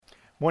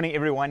Morning,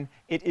 everyone.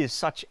 It is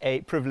such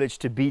a privilege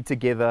to be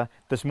together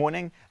this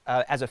morning.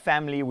 As a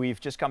family,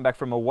 we've just come back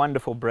from a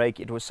wonderful break.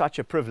 It was such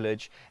a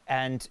privilege.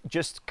 And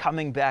just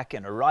coming back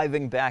and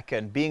arriving back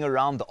and being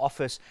around the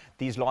office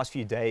these last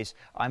few days,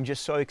 I'm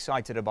just so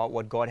excited about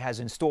what God has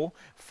in store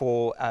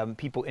for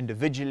people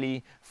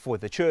individually, for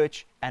the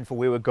church, and for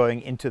where we're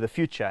going into the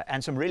future.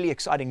 And some really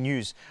exciting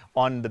news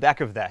on the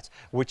back of that,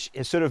 which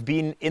has sort of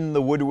been in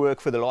the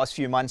woodwork for the last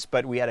few months,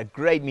 but we had a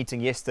great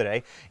meeting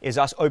yesterday, is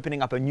us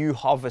opening up a new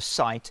harvest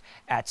site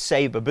at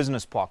Sabre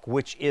Business Park,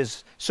 which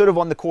is sort of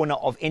on the corner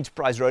of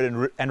Enterprise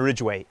Road and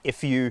Ridgeway,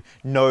 if you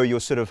know your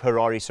sort of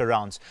Harare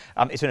surrounds.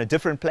 It's in a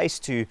different place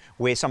to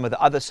where some of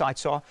the other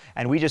sites are,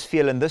 and we just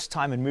feel in this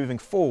time and moving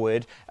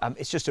forward,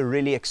 it's just a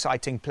really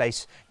exciting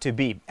place to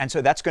be. And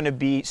so that's going to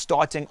be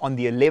starting on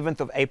the 11th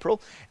of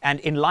April, and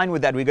in line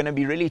with that, we're going to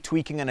be really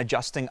tweaking and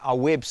adjusting our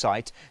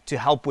website to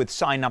help with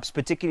sign-ups,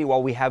 particularly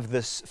while we have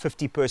this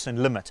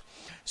 50-person limit.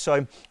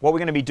 So what we're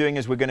going to be doing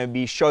is we're going to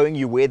be showing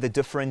you where the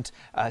different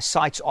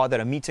sites are that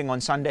are meeting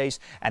on Sundays,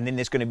 and then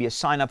there's going to be a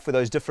sign-up for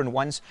those different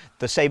ones.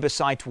 The Sabre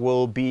site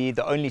will be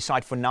the only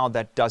site for now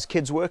that does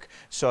kids work,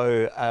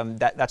 so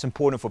that's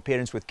important for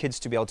parents with kids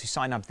to be able to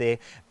sign up there.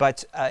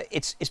 But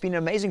it's been an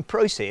amazing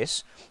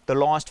process the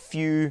last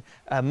few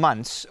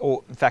months,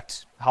 or in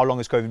fact, how long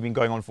has COVID been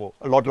going on for?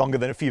 A lot longer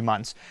than a few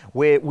months,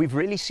 where we've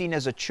really seen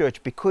as a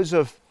church, because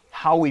of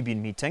how we've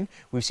been meeting,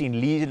 we've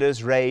seen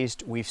leaders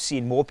raised, we've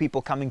seen more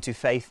people coming to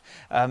faith,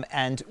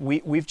 and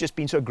we've just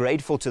been so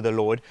grateful to the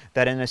Lord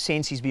that in a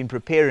sense He's been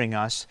preparing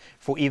us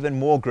for even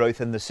more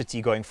growth in the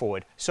city going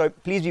forward. So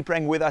please be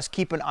praying with us.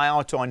 Keep an eye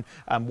out on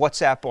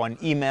WhatsApp, on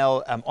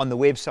email, on the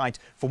website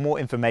for more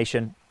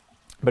information.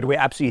 But we're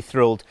absolutely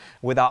thrilled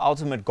with our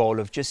ultimate goal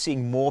of just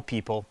seeing more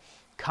people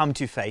come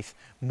to faith,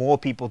 more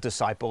people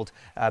discipled,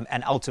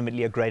 and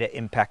ultimately a greater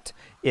impact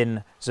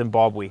in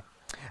Zimbabwe.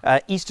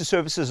 Easter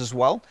services as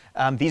well.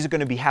 These are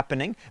going to be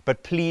happening,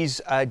 but please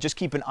just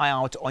keep an eye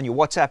out on your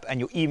WhatsApp and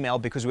your email,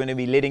 because we're going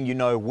to be letting you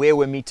know where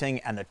we're meeting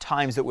and the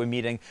times that we're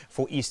meeting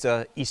for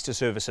Easter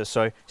services.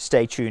 So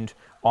stay tuned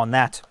on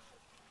that.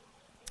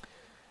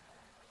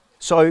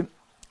 So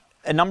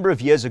a number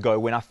of years ago,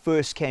 when I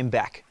first came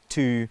back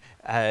to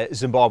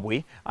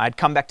Zimbabwe, I had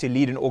come back to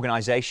lead an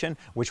organization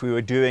which we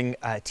were doing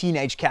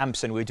teenage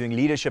camps, and we were doing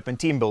leadership and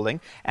team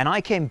building. And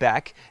I came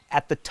back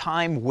at the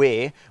time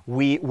where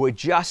we were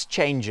just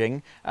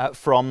changing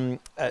from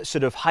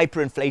sort of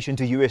hyperinflation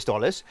to US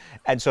dollars.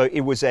 And so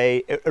it was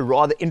a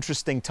rather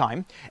interesting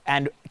time,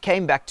 and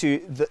came back to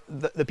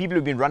the people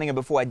who've been running it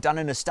before. Had done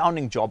an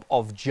astounding job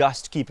of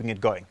just keeping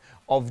it going,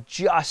 of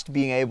just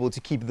being able to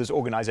keep this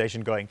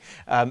organization going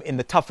in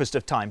the toughest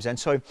of times. And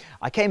so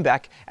I came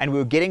back, and we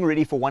were getting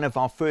ready for one of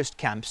our first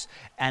camps,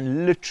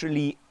 and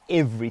literally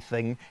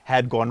everything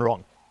had gone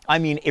wrong. I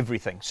mean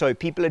everything. So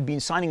people had been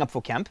signing up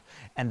for camp,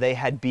 and they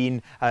had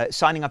been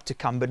signing up to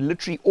come, but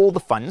literally all the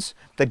funds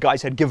that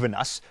guys had given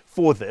us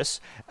for this,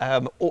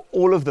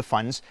 all of the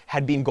funds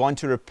had been gone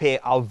to repair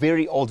our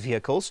very old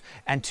vehicles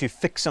and to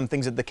fix some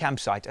things at the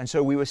campsite. And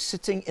so we were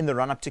sitting in the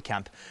run-up to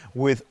camp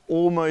with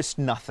almost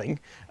nothing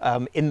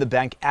in the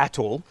bank at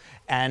all.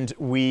 And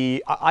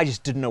I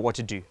just didn't know what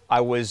to do.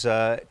 I was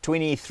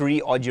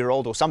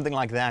 23-odd-year-old or something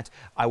like that.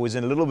 I was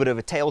in a little bit of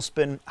a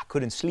tailspin. I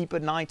couldn't sleep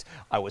at night.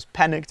 I was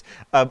panicked.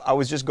 I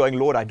was just going,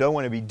 Lord, I don't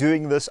want to be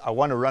doing this. I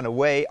want to run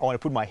away. I want to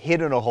put my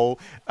head in a hole.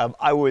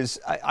 I was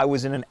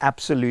in an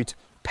absolute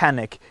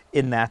panic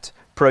in that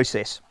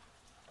process.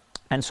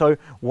 And so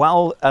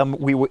while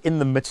we were in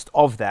the midst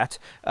of that,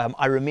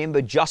 I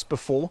remember just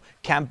before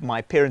camp,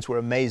 my parents were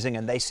amazing,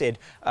 and they said,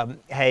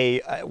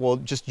 hey, we'll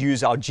just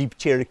use our Jeep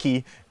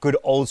Cherokee, good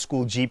old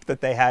school Jeep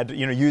that they had,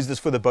 use this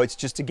for the boats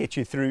just to get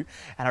you through.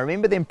 And I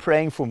remember them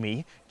praying for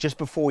me just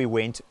before we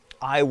went.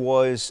 I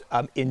was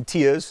in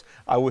tears.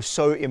 I was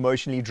so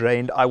emotionally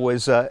drained. I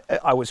was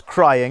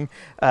crying,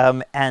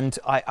 and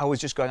I was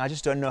just going, I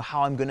just don't know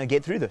how I'm going to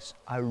get through this.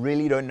 I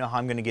really don't know how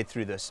I'm going to get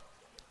through this.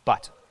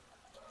 But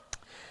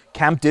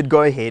camp did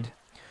go ahead.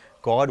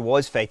 God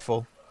was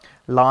faithful.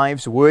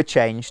 Lives were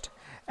changed,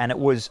 and it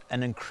was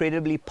an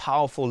incredibly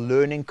powerful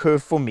learning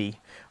curve for me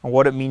on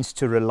what it means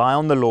to rely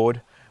on the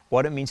Lord,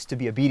 what it means to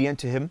be obedient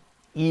to Him,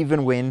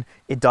 even when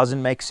it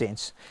doesn't make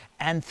sense.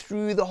 And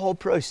through the whole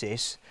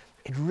process,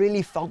 it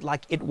really felt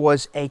like it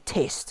was a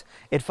test.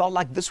 It felt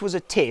like this was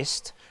a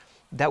test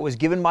that was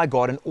given by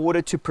God in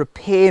order to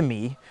prepare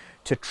me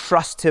to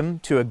trust Him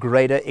to a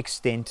greater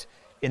extent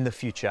in the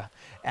future.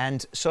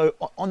 And so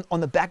on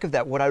the back of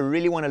that, what I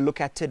really want to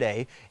look at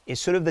today is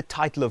sort of the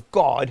title of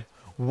God,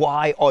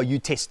 why are you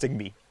testing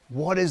me?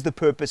 What is the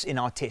purpose in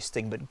our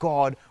testing? But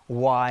God,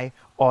 why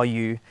are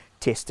you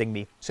testing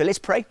me? So let's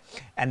pray,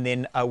 and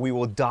then we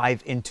will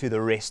dive into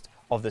the rest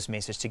of this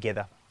message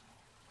together.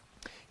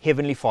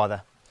 Heavenly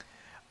Father,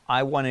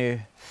 I want to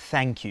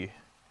thank you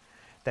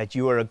that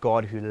you are a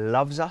God who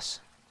loves us.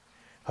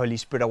 Holy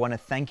Spirit, I want to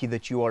thank you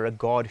that you are a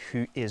God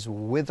who is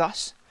with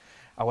us.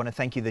 I want to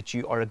thank you that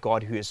you are a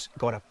God who has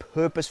got a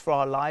purpose for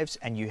our lives,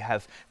 and you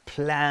have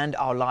planned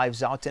our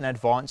lives out in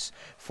advance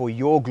for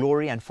your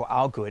glory and for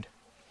our good.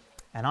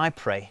 And I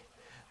pray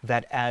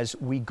that as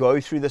we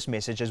go through this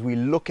message, as we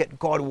look at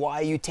God, why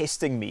are you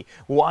testing me?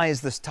 Why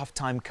is this tough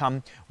time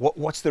come?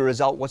 What's the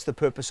result? What's the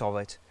purpose of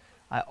it?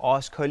 I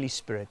ask, Holy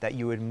Spirit, that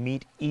you would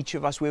meet each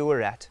of us where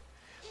we're at,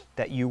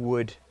 that you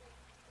would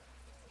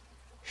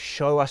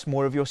show us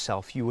more of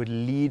yourself. You would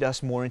lead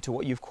us more into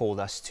what you've called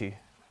us to,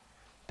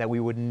 that we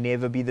would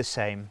never be the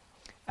same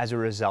as a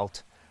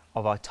result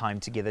of our time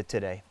together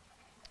today.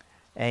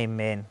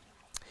 Amen.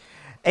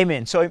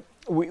 Amen. So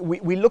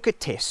we look at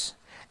tests,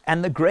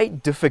 and the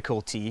great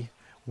difficulty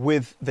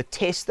with the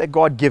tests that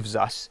God gives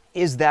us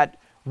is that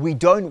we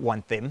don't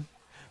want them,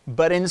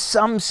 but in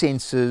some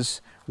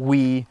senses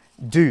we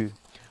do.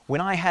 When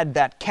I had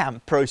that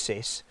camp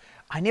process,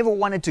 I never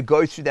wanted to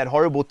go through that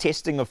horrible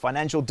testing of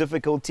financial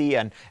difficulty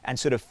and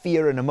sort of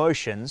fear and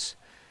emotions.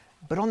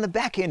 But on the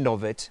back end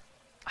of it,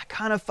 I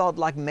kind of felt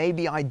like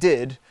maybe I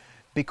did,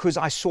 because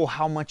I saw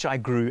how much I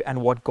grew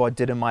and what God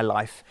did in my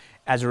life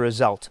as a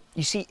result.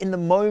 You see, in the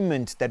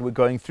moment that we're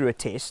going through a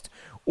test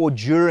or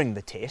during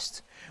the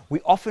test, we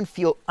often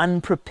feel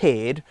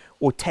unprepared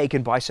or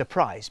taken by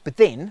surprise. But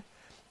then,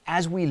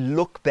 as we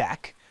look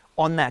back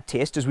on that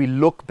test, as we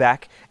look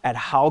back at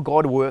how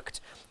God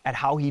worked, at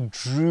how He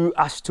drew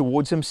us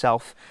towards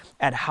Himself,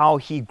 at how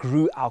He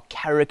grew our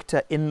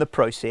character in the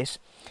process,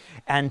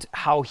 and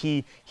how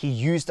He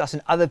used us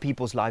in other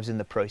people's lives in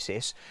the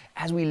process,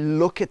 as we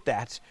look at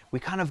that, we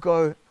kind of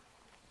go,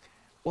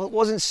 well, it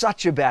wasn't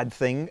such a bad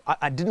thing.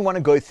 I didn't want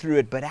to go through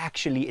it, but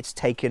actually it's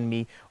taken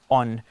me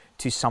on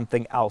to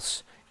something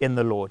else in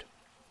the Lord.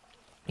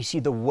 You see,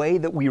 the way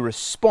that we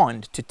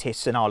respond to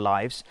tests in our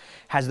lives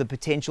has the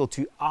potential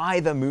to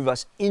either move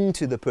us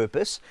into the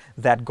purpose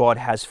that God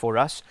has for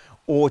us,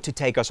 or to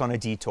take us on a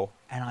detour.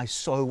 And I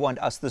so want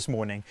us this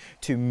morning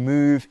to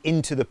move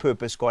into the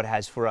purpose God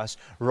has for us,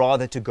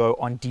 rather to go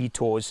on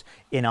detours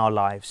in our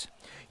lives.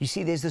 You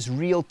see, there's this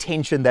real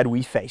tension that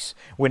we face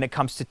when it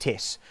comes to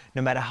tests,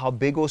 no matter how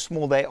big or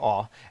small they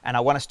are. And I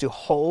want us to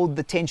hold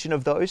the tension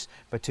of those,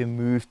 but to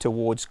move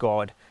towards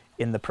God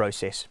in the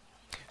process.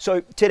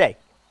 So today,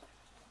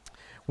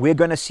 we're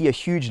going to see a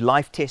huge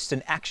life test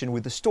in action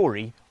with the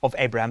story of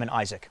Abraham and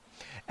Isaac.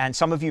 And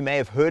some of you may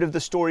have heard of the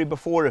story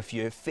before if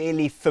you're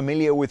fairly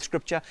familiar with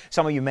Scripture.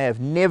 Some of you may have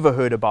never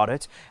heard about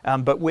it.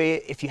 But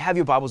if you have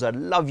your Bibles, I'd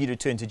love you to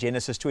turn to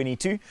Genesis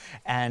 22.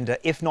 And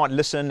if not,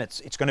 listen,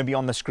 it's going to be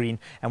on the screen.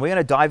 And we're going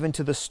to dive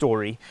into the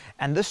story.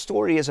 And this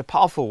story is a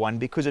powerful one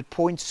because it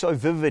points so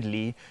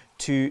vividly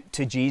to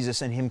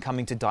Jesus and Him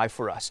coming to die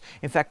for us.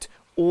 In fact,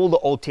 all the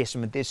Old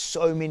Testament, there's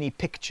so many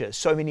pictures,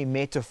 so many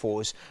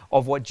metaphors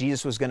of what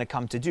Jesus was going to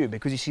come to do.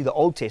 Because you see, the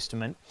Old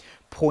Testament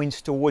points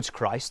towards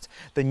Christ.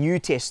 The New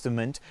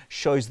Testament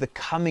shows the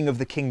coming of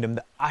the kingdom,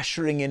 the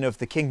ushering in of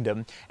the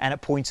kingdom, and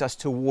it points us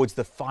towards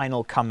the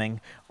final coming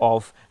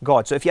of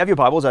God. So if you have your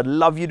Bibles, I'd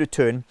love you to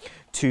turn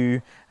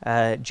to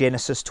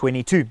Genesis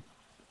 22.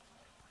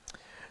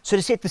 So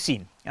to set the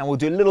scene, and we'll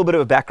do a little bit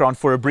of a background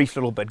for a brief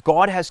little bit.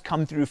 God has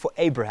come through for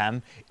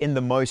Abraham in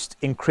the most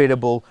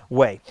incredible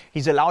way.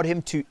 He's allowed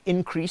him to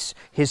increase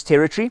his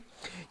territory.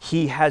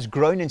 He has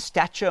grown in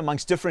stature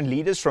amongst different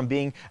leaders, from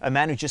being a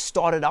man who just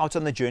started out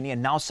on the journey,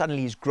 and now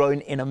suddenly he's grown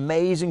in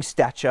amazing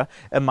stature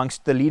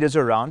amongst the leaders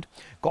around.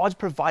 God's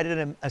provided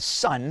him a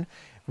son,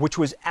 which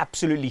was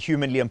absolutely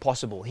humanly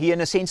impossible. He,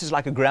 in a sense, is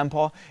like a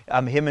grandpa,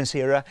 him and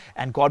Sarah,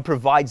 and God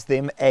provides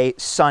them a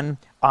son,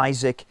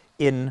 Isaac,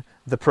 in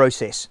the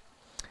process.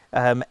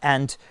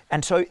 And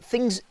so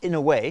things, in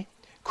a way,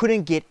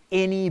 couldn't get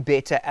any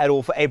better at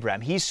all for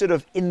Abraham. He's sort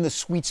of in the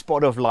sweet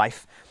spot of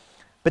life.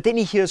 But then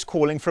he hears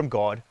calling from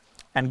God,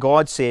 and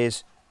God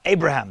says,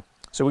 Abraham.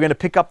 So we're going to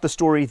pick up the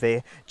story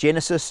there,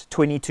 Genesis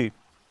 22.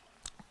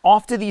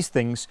 After these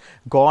things,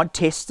 God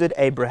tested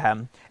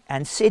Abraham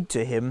and said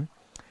to him,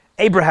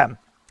 Abraham,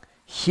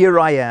 here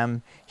I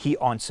am, he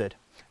answered.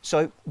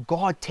 So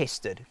God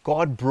tested.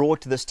 God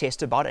brought this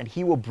test about, and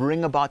He will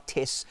bring about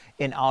tests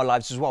in our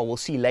lives as well. We'll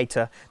see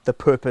later the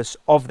purpose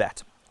of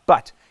that.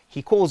 But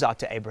He calls out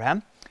to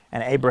Abraham,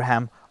 and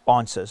Abraham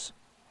answers.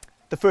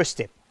 The first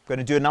step, we're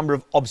going to do a number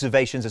of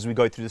observations as we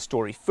go through the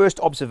story. First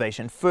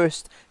observation,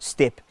 first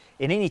step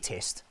in any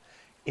test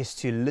is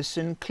to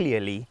listen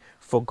clearly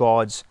for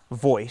God's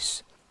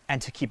voice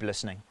and to keep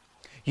listening.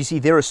 You see,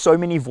 there are so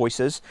many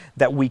voices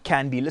that we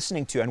can be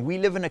listening to, and we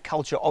live in a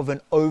culture of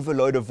an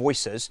overload of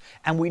voices,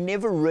 and we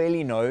never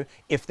really know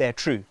if they're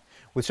true.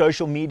 With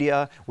social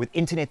media, with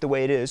internet the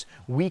way it is,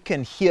 we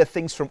can hear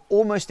things from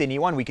almost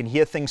anyone. We can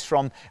hear things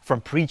from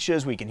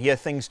preachers. We can hear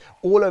things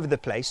all over the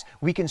place.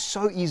 We can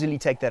so easily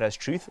take that as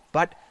truth,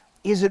 but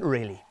is it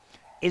really?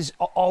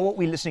 Are what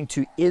we're listening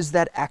to, is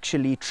that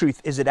actually truth?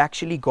 Is it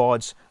actually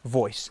God's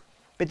voice?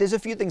 But there's a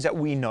few things that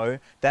we know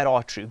that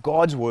are true.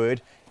 God's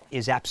word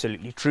is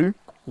absolutely true.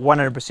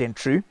 100%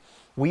 true.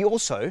 We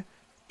also,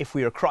 if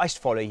we are a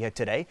Christ follower here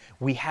today,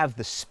 we have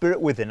the Spirit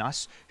within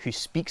us who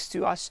speaks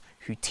to us,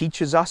 who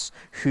teaches us,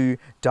 who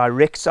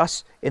directs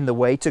us in the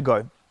way to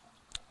go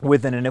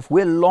within. And if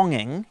we're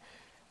longing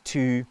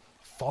to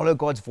follow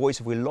God's voice,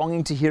 if we're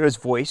longing to hear His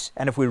voice,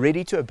 and if we're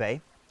ready to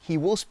obey, He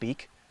will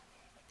speak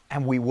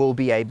and we will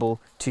be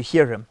able to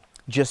hear Him,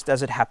 just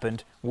as it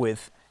happened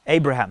with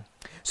Abraham.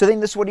 So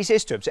then this is what he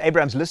says to him. So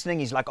Abraham's listening.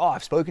 He's like, oh,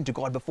 I've spoken to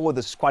God before.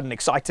 This is quite an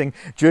exciting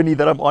journey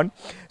that I'm on.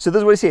 So this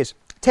is what he says.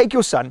 Take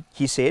your son,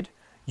 he said,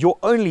 your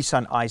only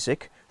son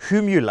Isaac,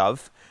 whom you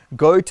love,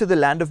 go to the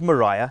land of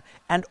Moriah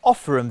and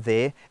offer him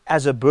there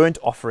as a burnt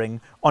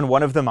offering on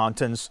one of the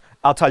mountains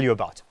I'll tell you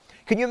about.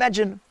 Can you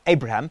imagine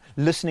Abraham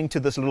listening to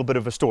this little bit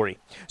of a story?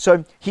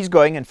 So he's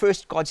going, and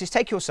first God says,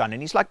 take your son.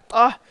 And he's like,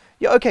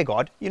 yeah, okay,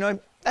 God,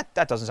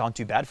 that doesn't sound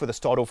too bad for the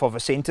start off of a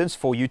sentence,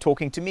 for you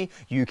talking to me.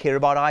 You care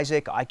about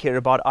Isaac, I care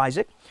about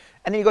Isaac.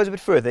 And then he goes a bit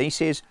further. He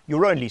says,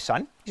 your only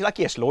son. He's like,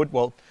 yes, Lord,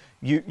 well,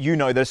 you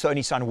know there's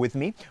only son with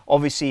me.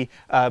 Obviously,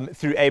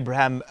 through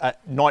Abraham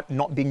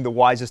not being the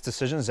wisest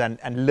decisions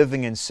and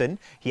living in sin,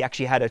 he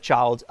actually had a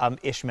child,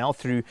 Ishmael,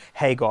 through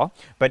Hagar,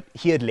 but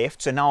he had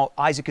left. So now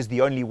Isaac is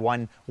the only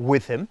one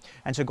with him.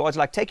 And so God's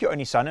like, take your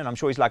only son. And I'm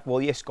sure he's like,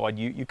 well, yes, God,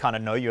 you kind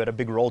of know you had a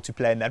big role to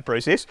play in that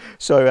process.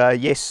 So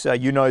yes,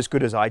 you know as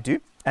good as I do.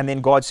 And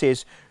then God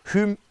says,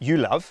 whom you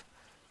love.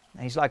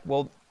 And he's like,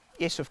 well,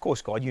 yes, of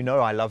course, God, you know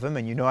I love him,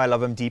 and you know I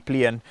love him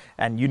deeply,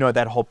 and you know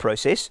that whole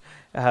process.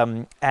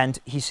 And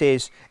he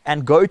says,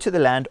 and go to the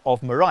land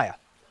of Moriah.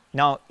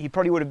 Now, he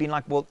probably would have been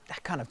like, well,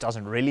 that kind of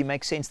doesn't really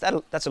make sense.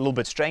 That's a little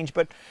bit strange,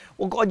 but,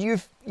 well, God,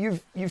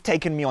 you've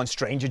taken me on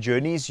stranger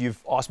journeys.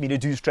 You've asked me to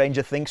do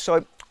stranger things.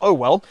 So, oh,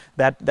 well,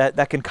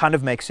 that can kind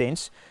of make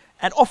sense.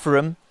 And offer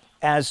him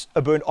as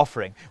a burnt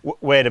offering.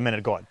 Wait a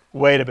minute, God.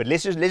 Wait a bit.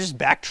 Let's just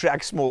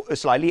backtrack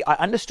slightly. I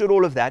understood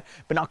all of that,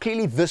 but now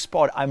clearly this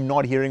part I'm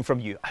not hearing from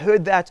you. I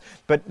heard that,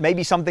 but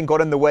maybe something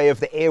got in the way of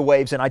the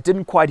airwaves, and I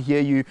didn't quite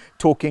hear you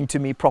talking to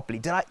me properly.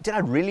 Did I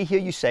really hear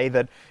you say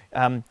that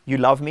you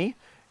love me,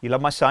 you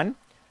love my son,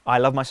 I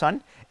love my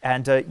son,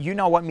 and you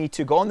now want me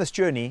to go on this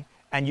journey,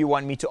 and you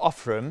want me to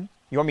offer him,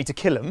 you want me to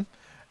kill him,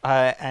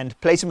 and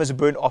place him as a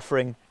burnt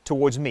offering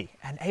towards me?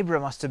 And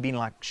Abraham must have been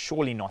like,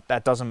 surely not.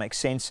 That doesn't make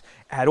sense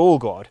at all,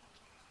 God.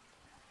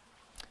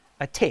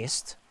 A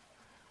test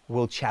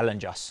will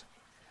challenge us.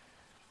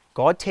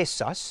 God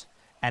tests us,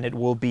 and it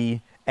will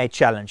be a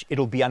challenge.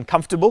 It'll be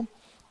uncomfortable.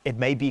 It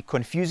may be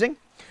confusing.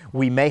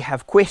 We may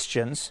have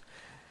questions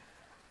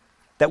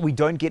that we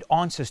don't get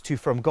answers to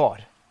from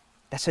God.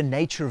 That's the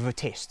nature of a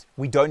test.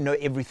 We don't know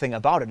everything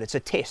about it. It's a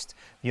test.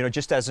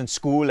 Just as in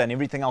school and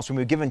everything else, when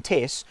we were given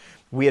tests,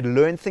 we had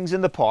learned things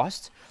in the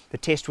past. The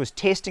test was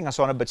testing us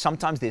on it, but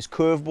sometimes there's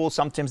curveballs.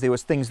 Sometimes there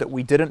was things that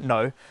we didn't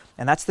know.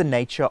 And that's the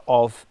nature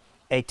of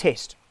a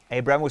test.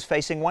 Abraham was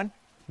facing one.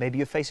 Maybe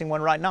you're facing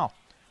one right now.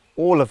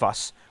 All of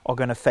us are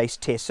going to face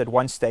tests at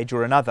one stage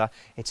or another.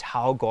 It's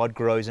how God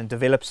grows and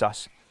develops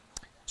us.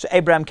 So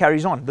Abraham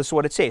carries on. This is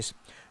what it says.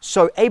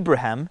 So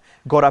Abraham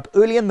got up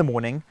early in the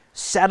morning,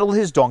 saddled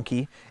his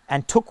donkey,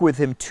 and took with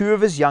him 2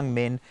 of his young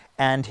men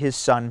and his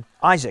son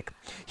Isaac.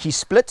 He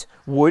split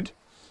wood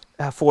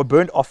for a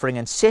burnt offering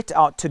and set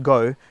out to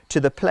go to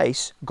the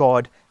place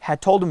God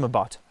had told him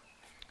about.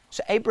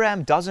 So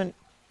Abraham doesn't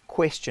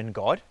question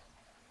God.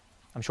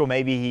 I'm sure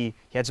maybe he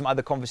had some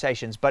other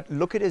conversations, but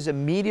look at his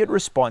immediate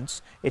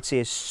response. It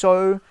says,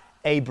 so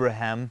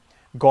Abraham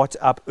got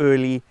up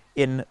early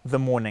in the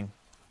morning.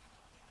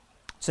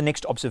 So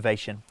next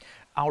observation.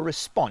 Our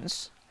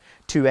response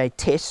to a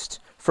test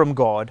from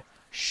God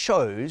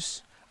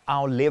shows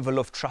our level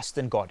of trust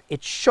in God.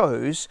 It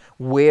shows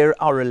where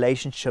our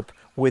relationship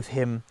with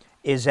Him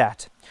is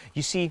at.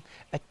 You see,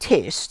 a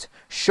test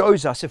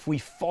shows us if we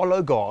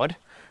follow God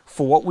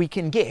for what we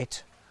can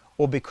get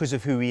or because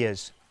of who He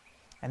is.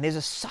 And there's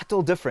a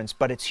subtle difference,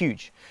 but it's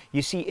huge.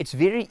 You see, it's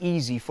very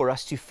easy for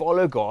us to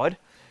follow God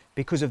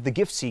because of the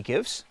gifts He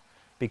gives,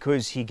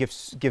 because He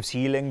gives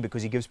healing,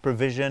 because He gives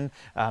provision,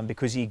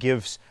 because He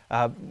gives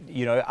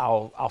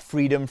our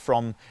freedom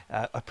from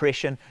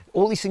oppression.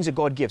 All these things that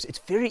God gives. It's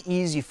very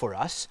easy for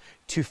us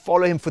to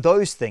follow Him for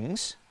those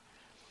things,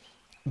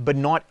 but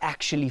not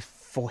actually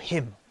for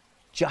Him,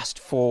 just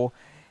for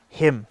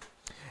Him.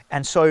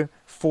 And so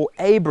for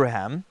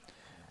Abraham,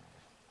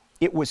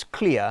 it was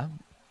clear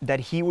that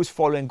he was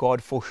following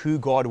God for who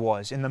God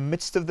was. In the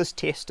midst of this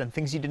test and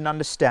things he didn't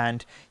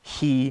understand,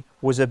 he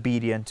was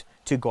obedient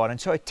to God.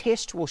 And so a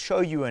test will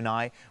show you and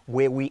I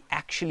where we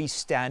actually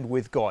stand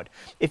with God.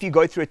 If you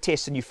go through a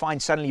test and you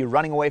find suddenly you're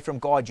running away from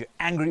God, you're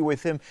angry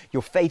with Him,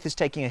 your faith is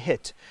taking a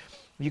hit,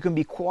 you can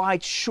be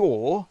quite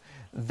sure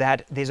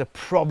that there's a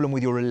problem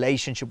with your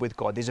relationship with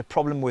God. There's a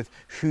problem with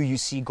who you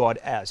see God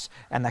as.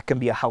 And that can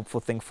be a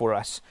helpful thing for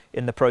us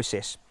in the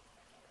process.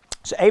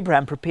 So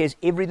Abraham prepares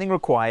everything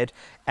required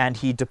and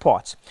he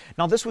departs.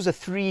 Now this was a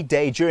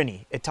 3-day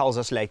journey, it tells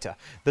us later.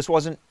 This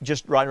wasn't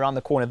just right around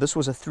the corner. This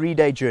was a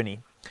 3-day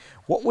journey.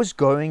 What was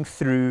going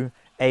through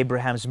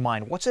Abraham's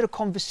mind? What sort of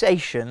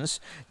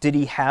conversations did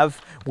he have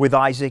with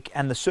Isaac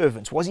and the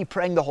servants? Was he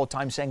praying the whole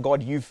time saying,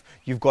 God, you've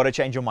got to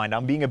change your mind.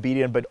 I'm being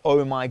obedient, but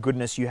oh my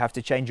goodness, you have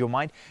to change your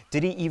mind.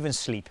 Did he even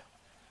sleep?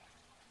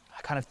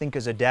 I kind of think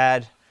as a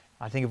dad,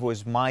 I think if it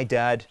was my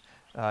dad,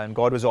 and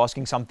God was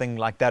asking something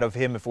like that of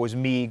him. If it was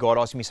me, God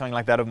asked me something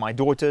like that of my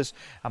daughters.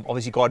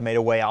 Obviously, God made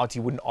a way out.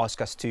 He wouldn't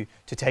ask us to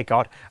take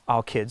out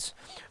our kids.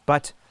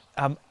 But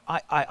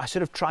I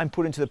sort of try and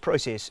put into the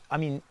process, I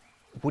mean,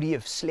 Would he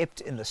have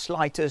slept in the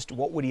slightest?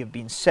 What would he have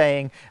been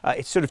saying?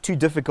 It's sort of too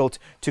difficult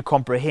to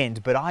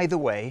comprehend. But either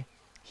way,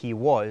 he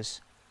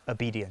was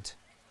obedient.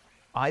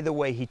 Either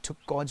way, he took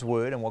God's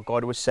word and what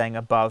God was saying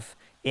above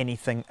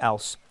anything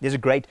else. There's a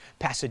great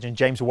passage in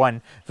James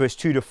 1, verse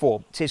 2 to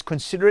 4. It says,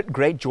 "Consider it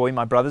great joy,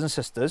 my brothers and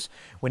sisters,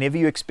 whenever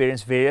you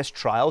experience various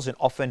trials," and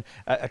often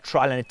a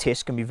trial and a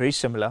test can be very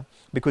similar,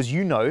 "because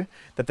you know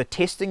that the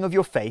testing of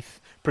your faith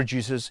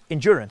produces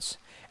endurance.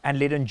 And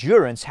let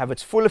endurance have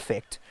its full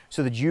effect,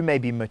 so that you may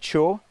be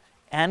mature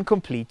and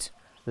complete,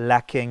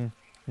 lacking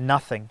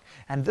nothing."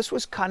 And this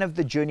was kind of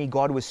the journey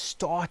God was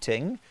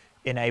starting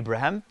in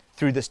Abraham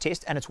through this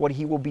test, and it's what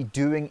he will be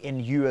doing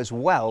in you as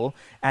well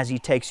as he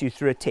takes you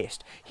through a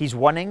test. He's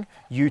wanting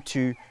you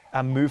to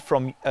move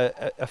from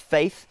a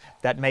faith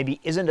that maybe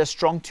isn't as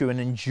strong to an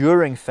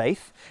enduring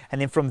faith,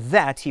 and then from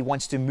that he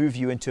wants to move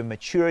you into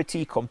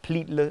maturity,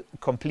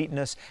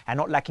 completeness, and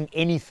not lacking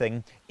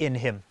anything in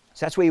him.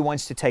 So that's where he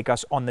wants to take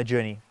us on the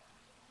journey.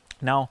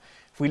 Now,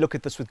 if we look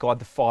at this with God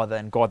the Father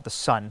and God the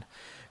Son,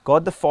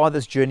 God the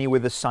Father's journey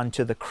with the Son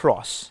to the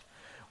cross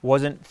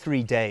wasn't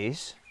 3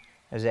 days,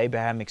 as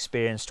Abraham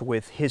experienced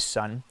with his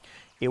son.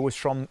 It was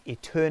from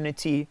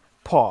eternity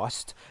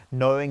past,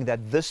 knowing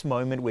that this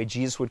moment where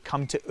Jesus would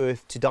come to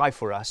earth to die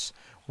for us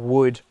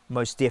would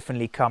most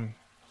definitely come.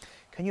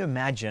 Can you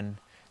imagine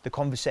the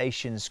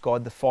conversations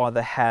God the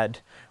Father had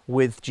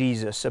with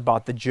Jesus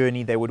about the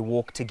journey they would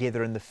walk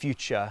together in the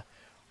future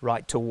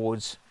right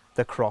towards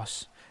the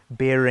cross,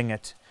 bearing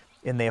it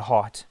in their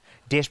heart,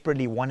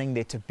 desperately wanting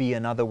there to be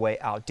another way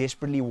out,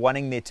 desperately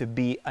wanting there to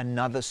be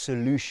another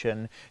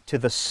solution to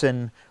the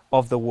sin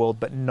of the world,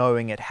 but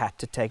knowing it had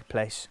to take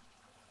place.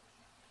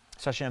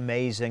 Such an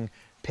amazing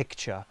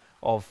picture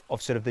of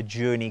sort of the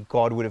journey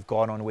God would have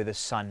gone on with his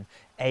son,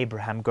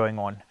 Abraham going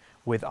on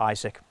with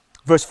Isaac.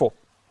 Verse 4.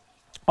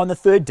 "On the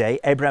third day,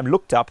 Abraham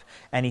looked up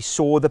and he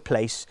saw the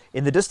place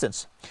in the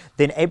distance.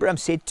 Then Abraham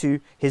said to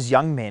his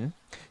young men,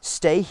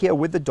 'Stay here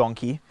with the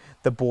donkey,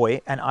 the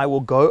boy, and I will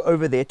go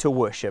over there to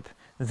worship.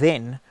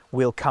 Then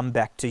we'll come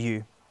back to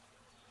you.'"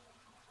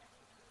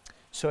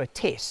 So a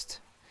test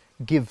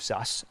gives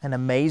us an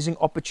amazing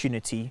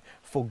opportunity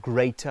for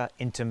greater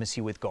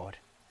intimacy with God.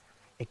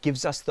 It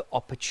gives us the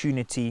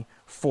opportunity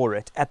for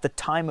it. At the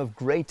time of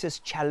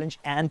greatest challenge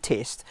and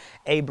test,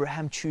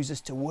 Abraham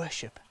chooses to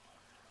worship.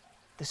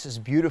 This is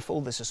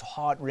beautiful, this is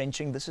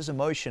heart-wrenching, this is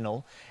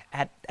emotional.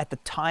 At the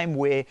time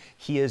where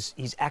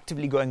he's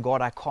actively going,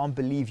 "God, I can't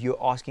believe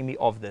you're asking me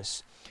of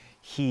this,"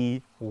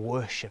 he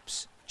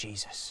worships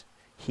Jesus.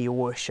 He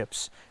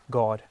worships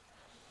God.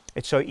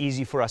 It's so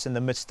easy for us in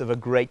the midst of a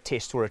great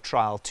test or a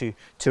trial to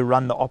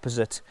run the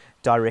opposite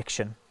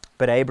direction.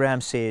 But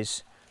Abraham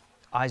says,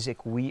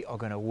 "Isaac, we are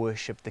going to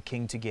worship the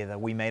King together.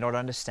 We may not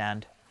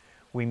understand.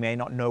 We may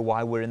not know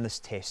why we're in this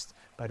test,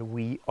 but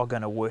we are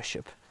going to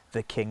worship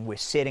the King. We're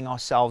setting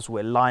ourselves,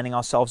 we're lining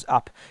ourselves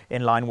up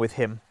in line with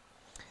him."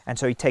 And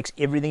so he takes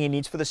everything he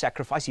needs for the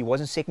sacrifice. He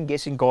wasn't second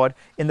guessing God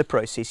in the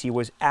process. He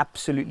was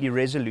absolutely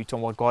resolute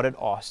on what God had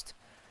asked.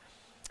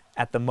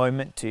 At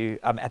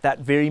that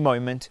very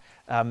moment,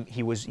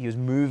 he was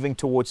moving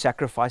towards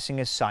sacrificing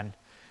his son.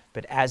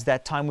 But as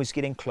that time was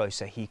getting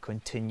closer, he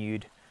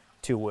continued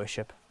to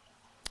worship.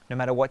 No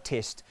matter what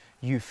test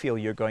you feel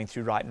you're going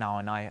through right now,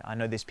 and I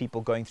know there's people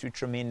going through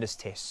tremendous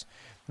tests.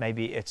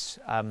 Maybe it's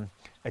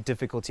a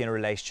difficulty in a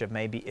relationship.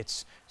 Maybe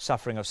it's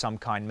suffering of some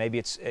kind. Maybe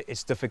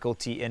it's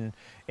difficulty in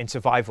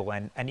survival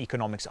and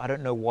economics. I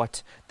don't know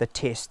what the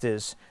test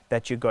is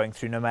that you're going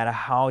through. No matter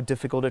how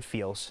difficult it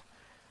feels,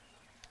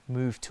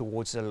 move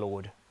towards the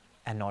Lord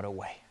and not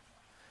away.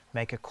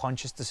 Make a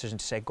conscious decision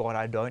to say, "God,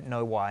 I don't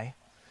know why.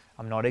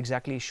 I'm not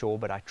exactly sure,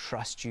 but I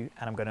trust you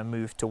and I'm going to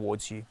move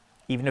towards you."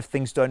 Even if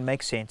things don't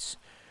make sense,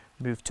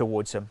 move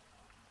towards him.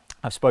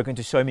 I've spoken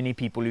to so many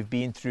people who've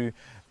been through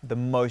the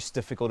most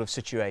difficult of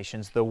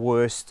situations, the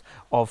worst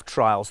of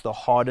trials, the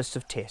hardest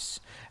of tests.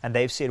 And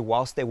they've said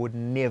whilst they would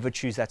never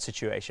choose that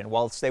situation,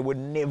 whilst they would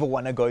never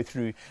want to go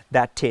through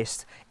that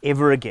test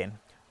ever again,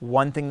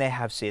 one thing they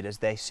have said is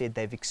they said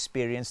they've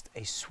experienced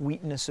a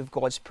sweetness of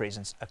God's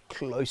presence, a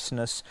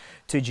closeness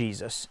to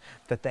Jesus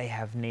that they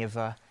have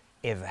never,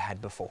 ever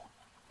had before.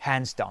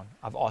 Hands down,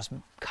 I've asked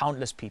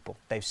countless people.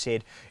 They've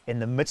said, in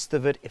the midst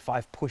of it, if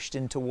I've pushed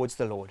in towards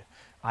the Lord,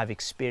 I've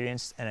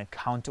experienced an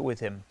encounter with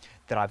him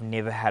that I've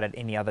never had at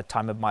any other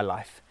time of my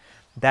life.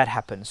 That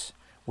happens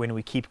when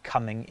we keep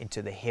coming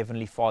into the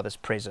Heavenly Father's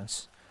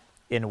presence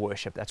in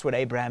worship. That's what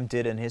Abraham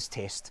did in his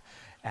test.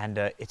 And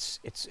it's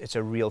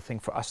a real thing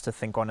for us to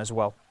think on as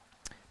well.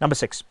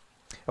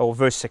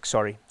 Verse 6,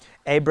 sorry.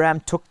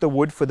 "Abraham took the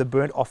wood for the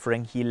burnt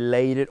offering. He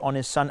laid it on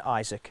his son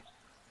Isaac.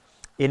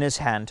 In his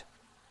hand,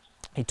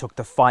 he took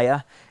the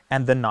fire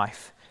and the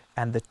knife,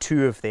 and the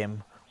two of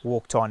them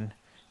walked on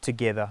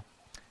together."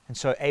 And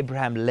so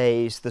Abraham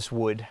lays this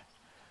wood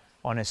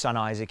on his son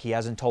Isaac. He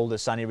hasn't told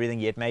his son everything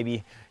yet.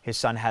 Maybe his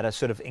son had a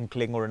sort of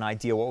inkling or an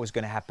idea what was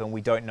going to happen.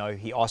 We don't know.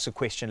 He asks a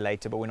question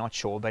later, but we're not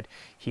sure. But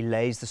he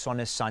lays this on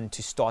his son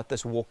to start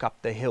this walk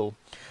up the hill,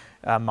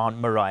 Mount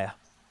Moriah.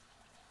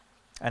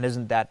 And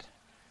isn't that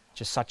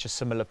Just such a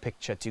similar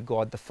picture to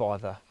God the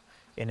Father,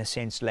 in a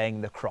sense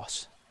laying the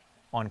cross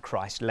on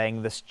Christ,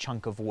 laying this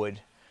chunk of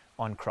wood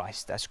on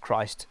Christ as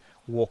Christ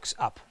walks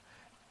up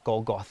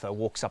Golgotha,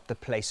 walks up the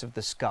place of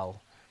the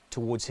skull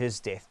towards his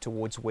death,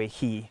 towards where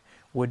he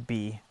would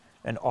be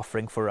an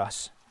offering for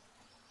us.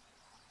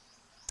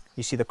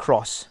 You see, the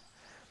cross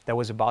that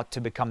was about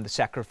to become the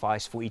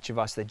sacrifice for each of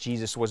us, that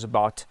Jesus was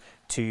about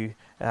to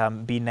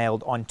be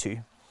nailed onto,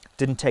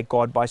 didn't take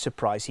God by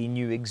surprise. He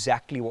knew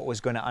exactly what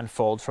was going to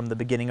unfold from the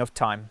beginning of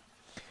time.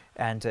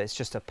 And it's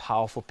just a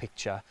powerful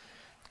picture.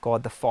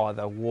 God the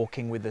Father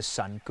walking with his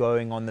Son,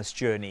 going on this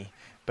journey,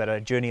 but a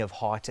journey of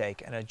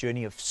heartache and a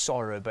journey of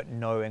sorrow, but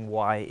knowing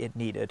why it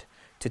needed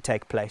to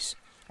take place.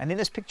 And then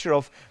this picture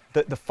of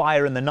the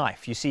fire and the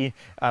knife. You see,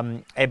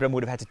 Abraham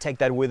would have had to take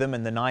that with him,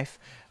 and the knife,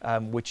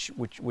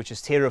 which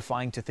is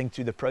terrifying to think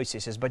through the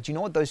processes. But you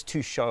know what those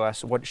two show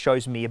us, what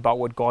shows me about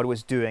what God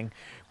was doing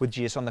with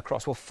Jesus on the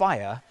cross? Well,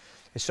 fire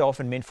is so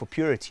often meant for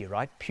purity,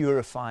 right?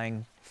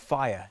 Purifying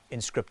fire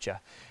in Scripture.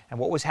 And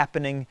what was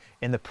happening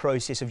in the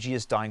process of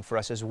Jesus dying for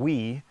us as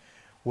we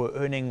were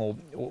earning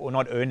or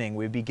not earning,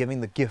 we'd be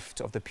giving the gift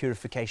of the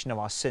purification of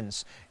our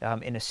sins,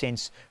 in a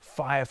sense,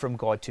 fire from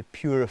God to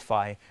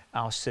purify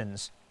our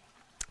sins.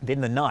 Then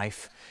the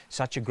knife,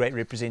 such a great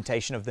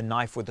representation of the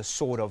knife with the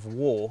sword of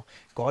war.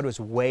 God was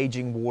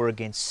waging war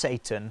against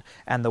Satan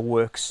and the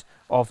works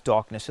of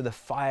darkness. So the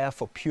fire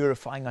for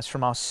purifying us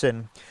from our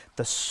sin,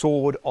 the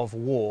sword of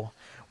war.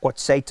 What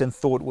Satan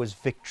thought was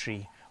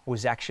victory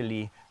was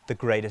actually the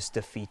greatest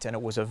defeat, and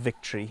it was a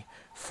victory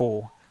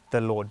for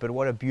the Lord. But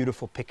what a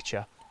beautiful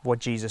picture of what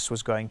Jesus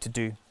was going to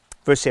do.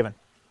 Verse 7.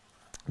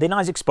 Then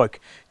Isaac spoke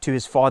to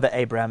his father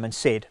Abraham and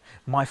said,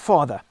 "My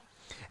father."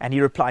 And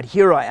he replied,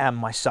 "Here I am,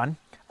 my son."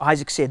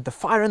 Isaac said, "The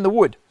fire and the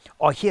wood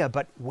are here,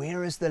 but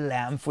where is the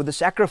lamb for the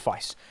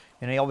sacrifice?"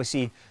 And he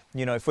obviously,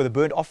 for the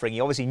burnt offering,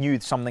 he obviously knew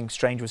something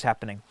strange was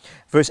happening.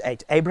 Verse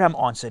 8, Abraham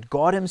answered,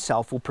 "God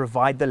himself will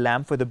provide the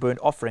lamb for the burnt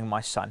offering,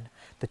 my son."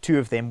 The two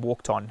of them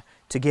walked on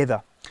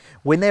together.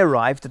 When they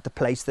arrived at the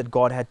place that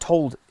God had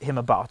told him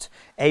about,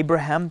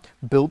 Abraham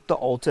built the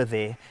altar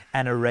there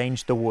and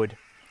arranged the wood.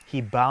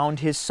 He bound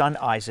his son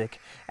Isaac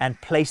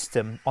and placed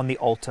him on the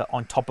altar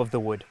on top of the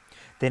wood.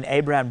 Then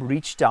Abraham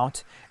reached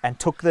out and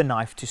took the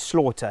knife to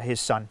slaughter his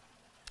son.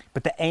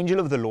 But the angel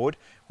of the Lord,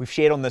 we've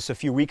shared on this a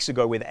few weeks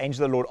ago, where the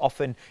angel of the Lord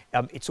often,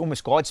 it's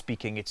almost God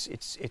speaking,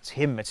 it's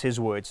him, it's his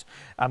words,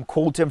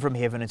 called to him from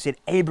heaven and said,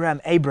 "Abraham,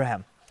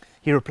 Abraham."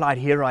 He replied,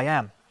 "Here I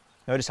am."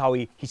 Notice how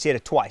he said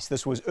it twice.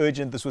 This was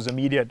urgent, this was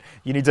immediate.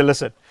 You need to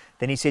listen.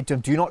 Then he said to him,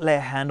 "Do not lay a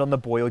hand on the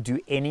boy or do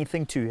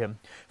anything to him,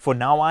 for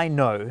now I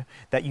know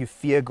that you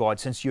fear God,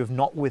 since you have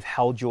not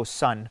withheld your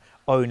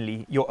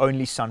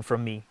only son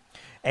from me."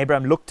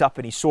 Abraham looked up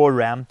and he saw a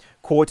ram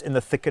caught in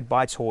the thicket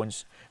by its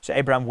horns. So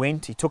Abraham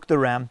went, he took the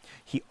ram,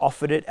 he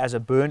offered it as a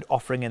burnt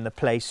offering in the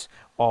place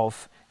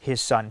of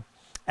his son.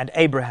 And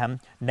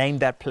Abraham named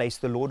that place,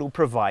 "The Lord will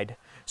provide."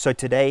 So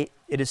today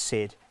it is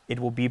said, "It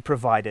will be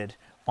provided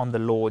on the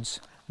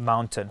Lord's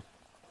mountain."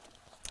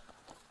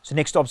 So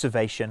next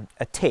observation,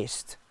 a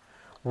test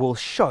will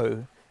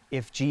show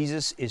if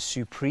Jesus is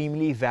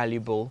supremely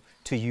valuable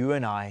to you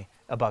and I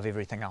above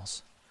everything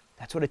else.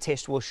 That's what a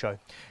test will show.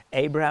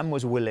 Abraham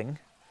was willing,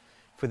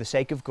 for the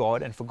sake of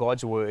God and for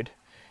God's word,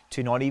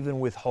 to not even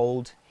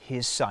withhold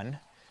his son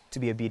to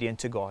be obedient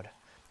to God.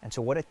 And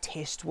so what a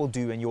test will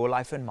do in your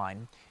life and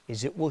mine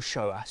is it will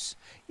show us,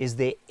 is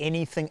there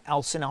anything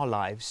else in our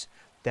lives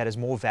that is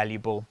more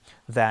valuable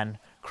than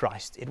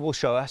Christ? It will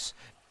show us,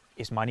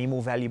 is money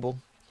more valuable?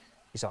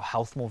 Is our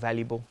health more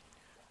valuable?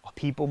 Are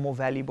people more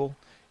valuable?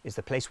 Is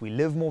the place we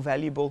live more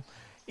valuable?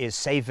 Is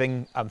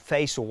saving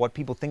face or what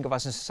people think of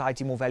us in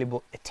society more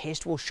valuable? A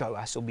test will show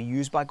us, or be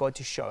used by God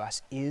to show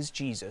us, is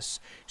Jesus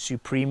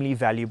supremely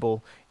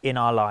valuable in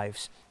our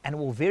lives? And it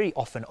will very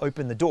often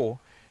open the door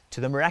to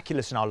the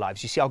miraculous in our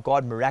lives. You see how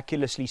God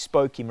miraculously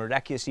spoke, He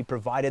miraculously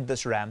provided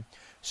this ram.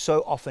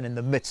 So often in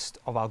the midst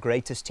of our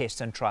greatest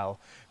test and trial,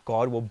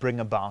 God will bring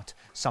about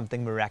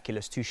something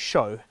miraculous to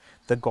show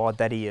the God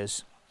that He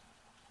is.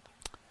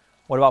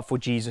 What about for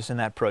Jesus in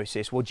that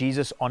process? Well,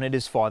 Jesus honored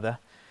His Father.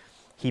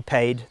 He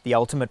paid the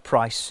ultimate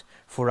price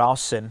for our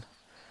sin,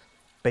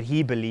 but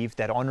He believed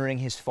that honoring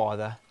His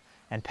Father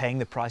and paying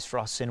the price for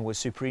our sin was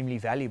supremely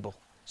valuable.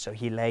 So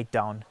He laid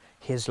down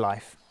His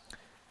life.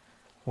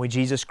 When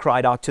Jesus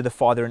cried out to the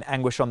Father in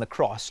anguish on the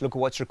cross, look at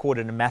what's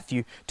recorded in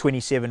Matthew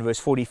 27, verse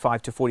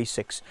 45 to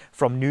 46.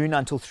 From noon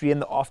until 3 in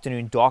the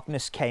afternoon,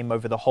 darkness came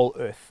over the whole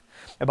earth.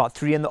 About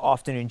 3 in the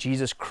afternoon,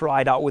 Jesus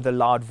cried out with a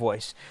loud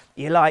voice,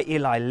 "Eli,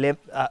 Eli,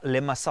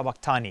 lema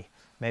sabachthani."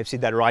 May have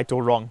said that right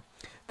or wrong.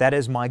 That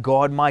is, my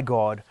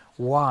God,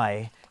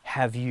 why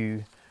have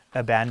you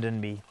abandoned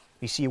me?"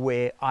 You see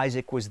where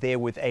Isaac was there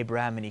with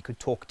Abraham and he could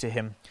talk to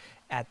him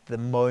at the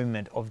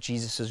moment of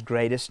Jesus'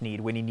 greatest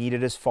need, when he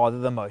needed his father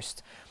the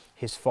most.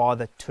 His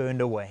father turned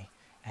away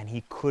and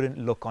he couldn't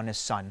look on his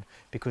son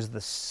because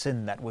the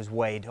sin that was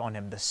weighed on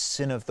him, the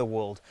sin of the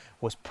world,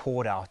 was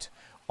poured out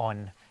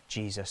on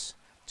Jesus.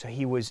 So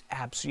he was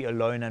absolutely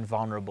alone and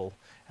vulnerable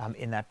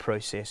in that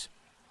process.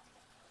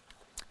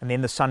 And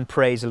then the son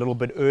prays a little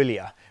bit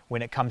earlier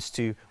when it comes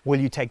to, will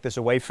you take this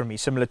away from me?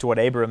 Similar to what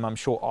Abraham, I'm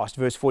sure, asked.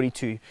 Verse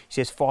 42, he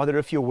says, Father,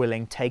 if you're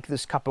willing, take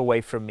this cup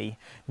away from me.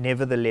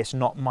 Nevertheless,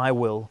 not my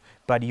will,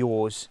 but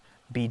yours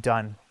be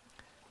done.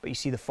 But you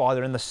see, the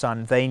father and the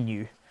son, they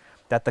knew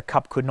that the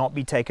cup could not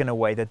be taken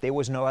away, that there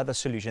was no other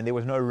solution. There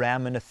was no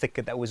ram in a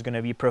thicket that was going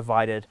to be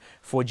provided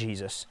for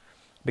Jesus,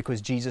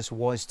 because Jesus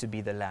was to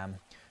be the lamb.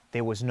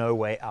 There was no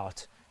way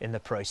out in the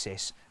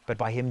process. But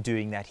by him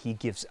doing that, he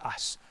gives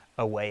us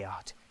a way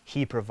out.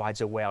 He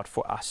provides a way out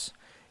for us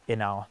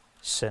in our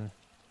sin.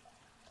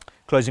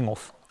 Closing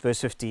off,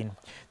 verse 15.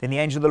 Then the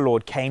angel of the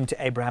Lord came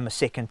to Abraham a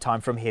second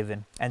time from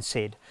heaven and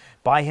said,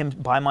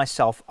 by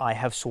myself I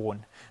have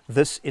sworn.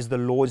 This is the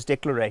Lord's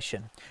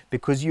declaration.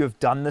 Because you have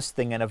done this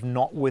thing and have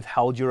not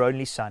withheld your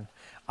only son,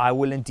 I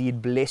will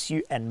indeed bless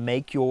you and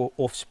make your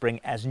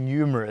offspring as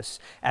numerous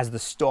as the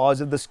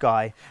stars of the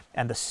sky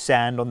and the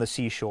sand on the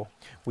seashore.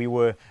 We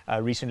were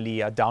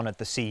recently down at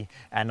the sea,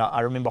 and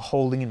I remember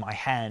holding in my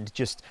hand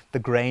just the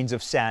grains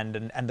of sand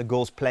and the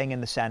girls playing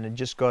in the sand and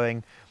just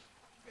going,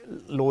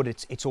 Lord,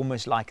 it's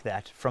almost like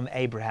that. From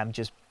Abraham,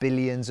 just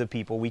billions of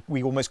people.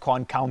 We almost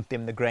can't count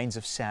them, the grains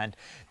of sand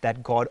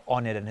that God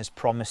honored and has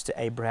promised to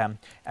Abraham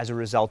as a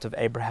result of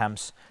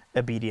Abraham's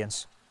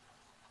obedience.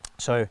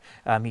 So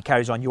he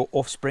carries on, your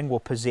offspring will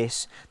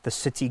possess the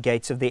city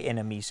gates of their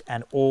enemies,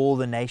 and all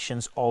the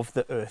nations of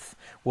the earth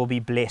will be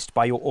blessed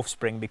by your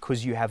offspring,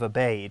 because you have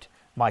obeyed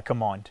my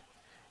command.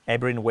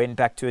 Abraham went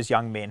back to his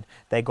young men.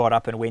 They got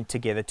up and went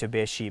together to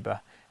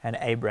Beersheba, and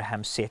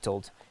Abraham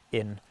settled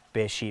in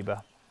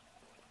Beersheba.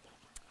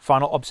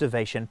 Final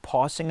observation,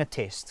 passing a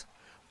test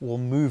will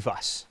move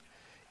us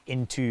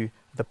into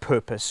the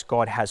purpose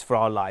God has for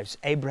our lives.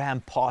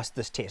 Abraham passed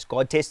this test.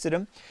 God tested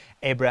him.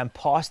 Abraham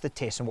passed the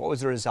test. And what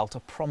was the result? A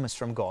promise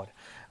from God.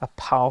 A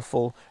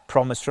powerful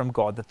promise from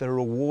God that the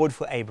reward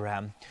for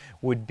Abraham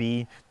would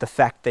be the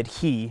fact that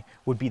he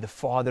would be the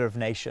father of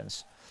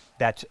nations.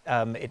 That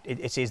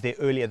it says there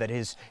earlier that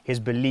his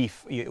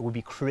belief would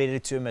be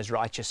credited to him as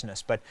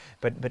righteousness. But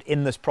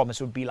in this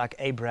promise it would be like,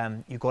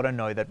 Abraham, you've got to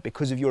know that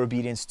because of your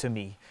obedience to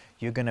me,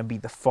 you're going to be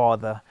the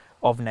father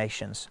of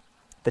nations.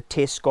 The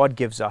tests God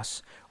gives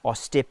us are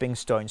stepping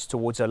stones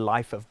towards a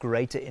life of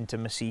greater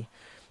intimacy,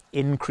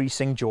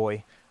 increasing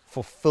joy,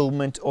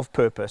 fulfillment of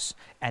purpose,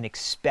 and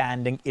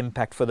expanding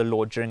impact for the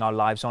Lord during our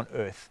lives on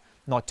earth,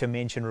 not to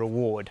mention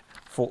reward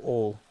for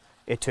all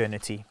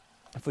eternity.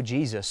 And for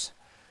Jesus,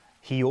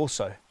 he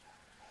also,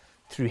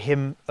 through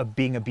him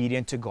being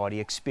obedient to God,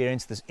 he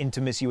experienced this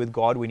intimacy with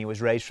God when he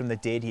was raised from the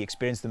dead. He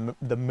experienced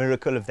the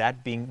miracle of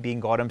that, being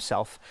God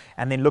himself.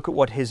 And then look at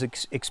what his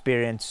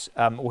experience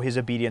or his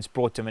obedience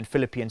brought him in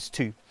Philippians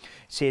 2. It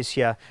says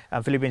here,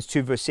 Philippians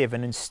 2 verse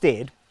 7,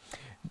 instead,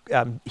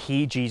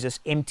 he, Jesus,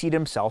 emptied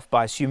himself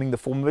by assuming the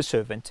form of a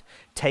servant,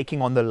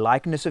 taking on the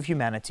likeness of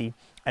humanity.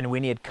 And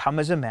when he had come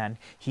as a man,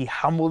 he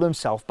humbled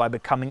himself by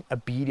becoming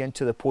obedient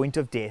to the point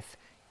of death,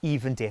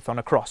 even death on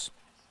a cross.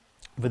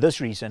 For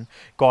this reason,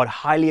 God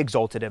highly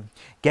exalted him,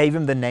 gave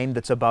him the name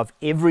that's above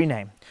every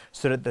name,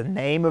 so that the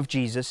name of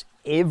Jesus,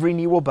 every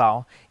knee will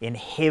bow in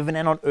heaven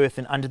and on earth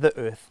and under the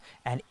earth,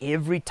 and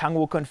every tongue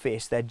will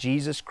confess that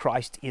Jesus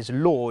Christ is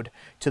Lord,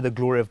 to the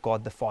glory of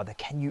God the Father.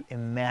 Can you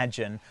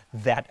imagine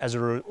that as a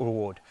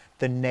reward?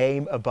 The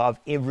name above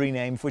every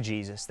name for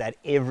Jesus, that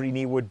every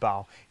knee would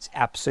bow. It's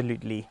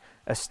absolutely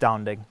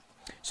astounding.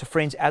 So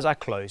friends, as I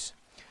close,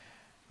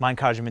 my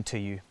encouragement to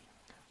you,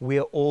 we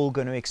are all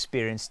going to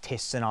experience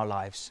tests in our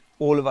lives.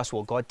 All of us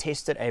will. God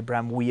tested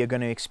Abraham. We are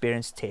going to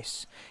experience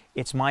tests.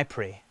 It's my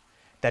prayer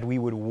that we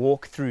would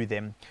walk through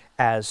them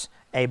as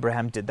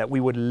Abraham did, that we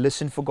would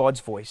listen for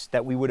God's voice,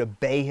 that we would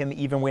obey him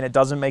even when it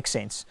doesn't make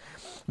sense,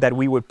 that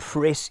we would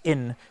press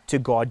in to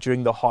God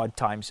during the hard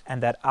times,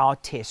 and that our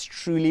tests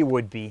truly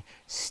would be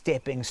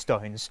stepping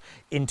stones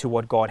into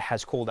what God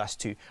has called us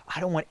to.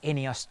 I don't want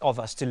any of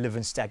us to live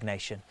in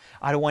stagnation.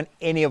 I don't want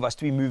any of us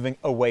to be moving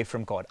away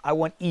from God. I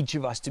want each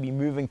of us to be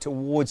moving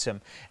towards him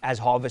as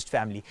Harvest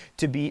family,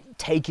 to be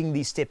taking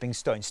these stepping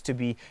stones, to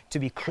be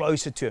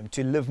closer to him,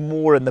 to live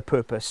more in the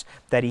purpose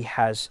that he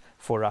has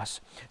for us.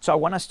 So I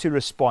want us to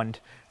respond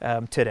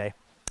today.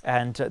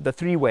 And the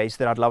three ways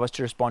that I'd love us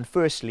to respond.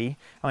 Firstly,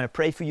 I want to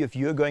pray for you if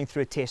you're going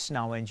through a test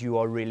now and you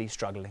are really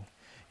struggling.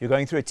 You're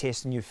going through a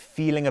test and you're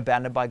feeling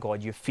abandoned by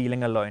God. You're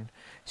feeling alone.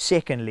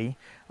 Secondly,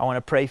 I want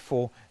to pray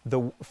for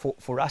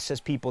us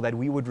as people that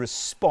we would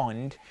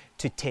respond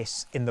to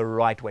tests in the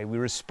right way. We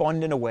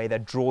respond in a way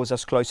that draws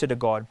us closer to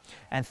God.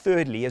 And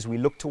thirdly, as we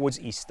look towards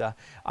Easter,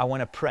 I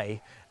want to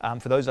pray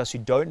for those of us who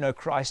don't know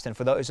Christ, and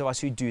for those of us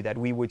who do, that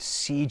we would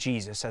see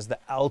Jesus as the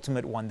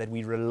ultimate one that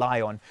we rely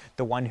on,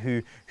 the one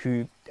who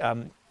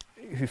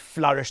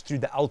flourished through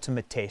the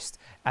ultimate test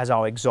as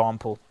our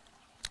example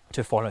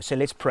to follow. So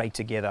let's pray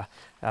together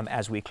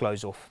as we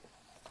close off.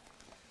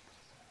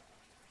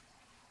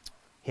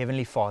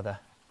 Heavenly Father,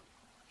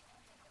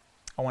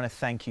 I want to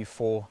thank you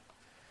for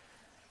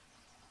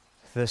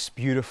this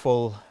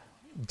beautiful,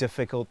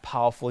 difficult,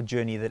 powerful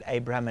journey that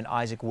Abraham and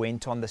Isaac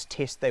went on, this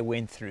test they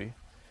went through,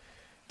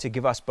 to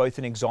give us both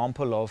an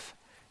example of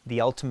the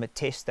ultimate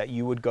test that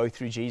you would go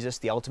through, Jesus,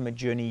 the ultimate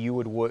journey you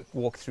would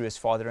walk through as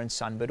Father and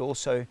Son, but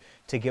also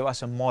to give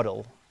us a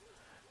model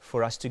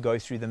for us to go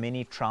through the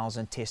many trials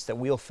and tests that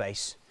we'll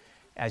face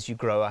as you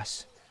grow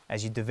us,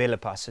 as you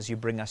develop us, as you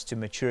bring us to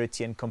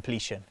maturity and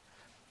completion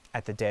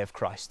at the day of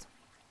Christ.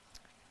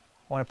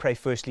 I want to pray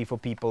firstly for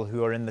people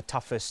who are in the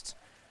toughest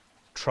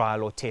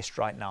trial or test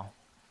right now.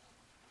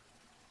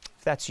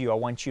 If that's you, I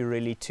want you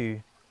really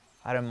to,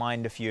 I don't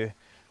mind if you're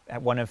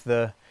at one of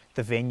the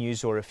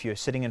venues or if you're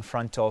sitting in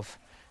front of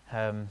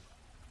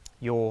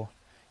your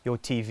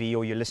TV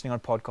or you're listening on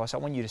podcast, I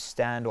want you to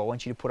stand, or I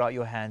want you to put out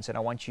your hands, and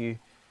I want you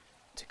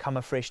to come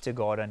afresh to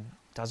God. And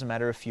it doesn't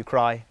matter if you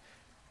cry.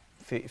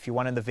 If you're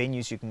one of the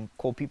venues, you can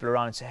call people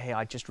around and say, hey,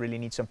 I just really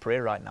need some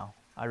prayer right now.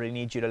 I really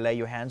need you to lay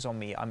your hands on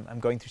me. I'm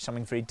going through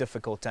something very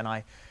difficult, and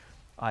I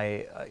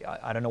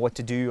don't know what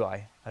to do.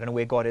 I don't know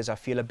where God is. I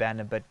feel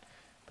abandoned, but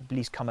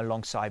please come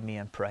alongside me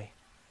and pray.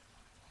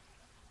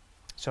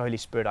 So Holy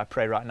Spirit, I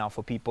pray right now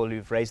for people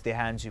who've raised their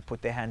hands, who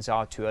put their hands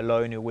out, who are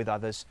alone, who are with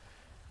others.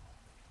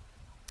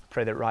 I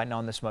pray that right now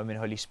in this moment,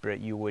 Holy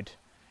Spirit, you would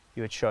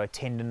show a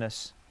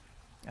tenderness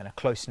and a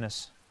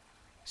closeness,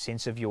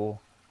 sense of your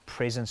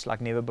presence like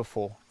never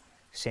before,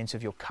 sense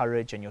of your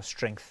courage and your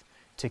strength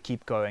to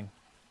keep going,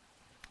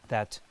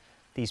 that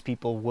these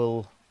people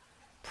will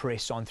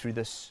press on through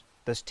this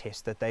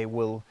test, that they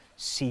will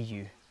see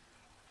you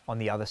on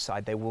the other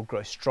side. They will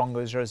grow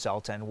stronger as a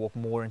result and walk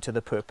more into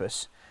the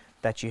purpose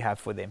that you have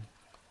for them.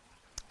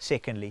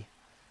 Secondly,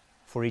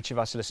 for each of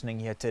us listening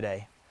here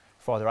today,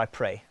 Father, I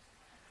pray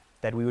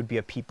that we would be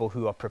a people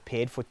who are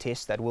prepared for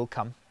tests that will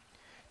come,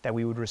 that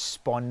we would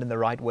respond in the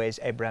right way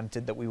as Abraham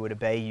did, that we would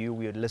obey you,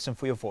 we would listen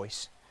for your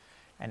voice,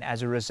 and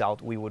as a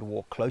result, we would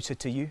walk closer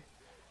to you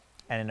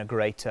and in a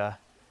greater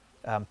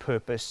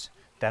purpose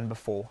than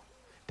before,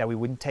 that we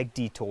wouldn't take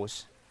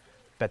detours,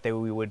 but that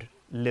we would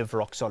live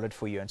rock solid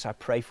for you. And so I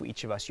pray for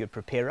each of us, you'd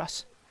prepare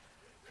us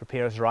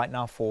right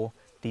now for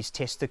these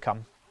tests to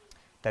come,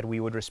 that we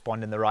would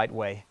respond in the right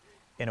way,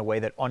 in a way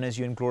that honors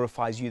you and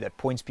glorifies you, that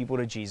points people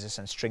to Jesus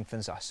and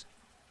strengthens us.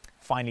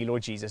 Finally,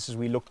 Lord Jesus, as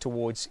we look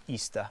towards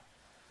Easter,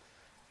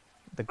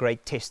 the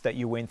great test that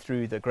you went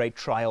through, the great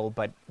trial,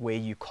 but where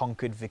you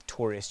conquered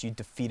victorious, you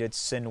defeated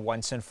sin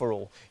once and for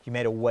all. You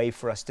made a way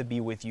for us to be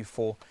with you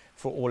for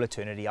all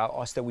eternity. I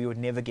ask that we would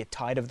never get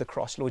tired of the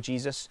cross, Lord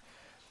Jesus.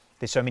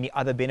 There's so many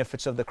other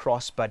benefits of the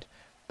cross, but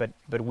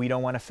we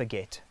don't want to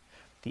forget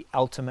the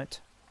ultimate,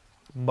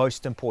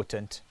 most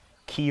important,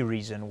 key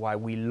reason why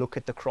we look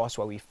at the cross,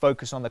 why we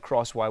focus on the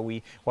cross, why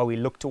we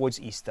look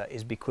towards Easter,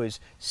 is because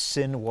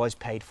sin was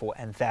paid for,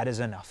 and that is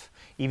enough.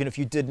 Even if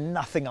you did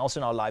nothing else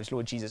in our lives,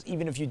 Lord Jesus,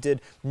 even if you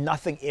did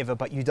nothing ever,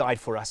 but you died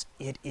for us,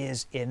 it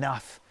is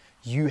enough.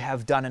 You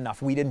have done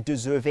enough. We didn't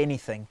deserve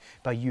anything,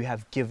 but you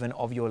have given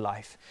of your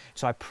life.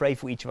 So I pray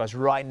for each of us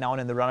right now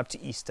and in the run-up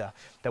to Easter,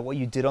 that what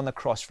you did on the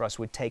cross for us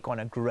would take on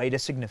a greater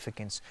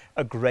significance,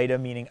 a greater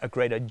meaning, a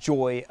greater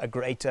joy, a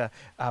greater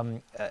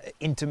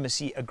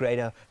intimacy, a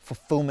greater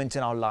fulfillment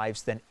in our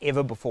lives than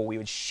ever before. We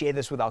would share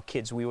this with our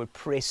kids. We would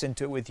press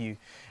into it with you,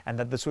 and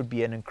that this would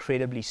be an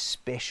incredibly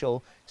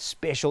special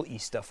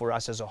Easter for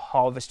us as a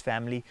Harvest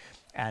family,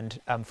 and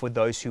for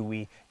those who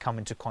we come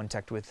into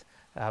contact with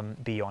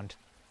beyond.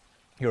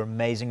 Your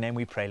amazing name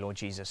we pray, Lord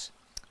Jesus.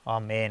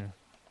 Amen.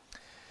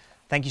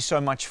 Thank you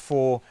so much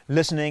for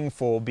listening,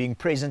 for being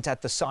present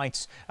at the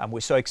sites.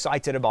 We're so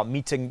excited about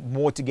meeting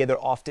more together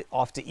after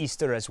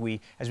Easter as we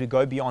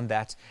go beyond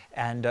that.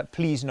 And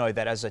please know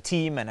that as a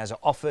team and as an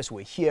office,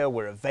 we're here,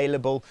 we're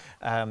available.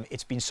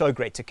 It's been so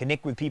great to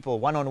connect with people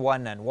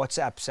one-on-one and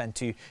WhatsApps, and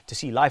to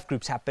see life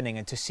groups happening,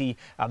 and to see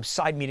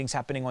side meetings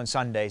happening on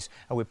Sundays.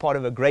 We're part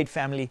of a great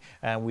family.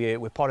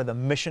 We're part of the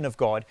mission of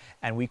God,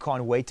 and we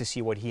can't wait to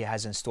see what He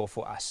has in store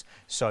for us.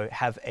 So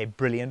have a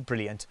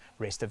brilliant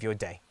rest of your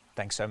day.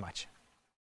 Thanks so much.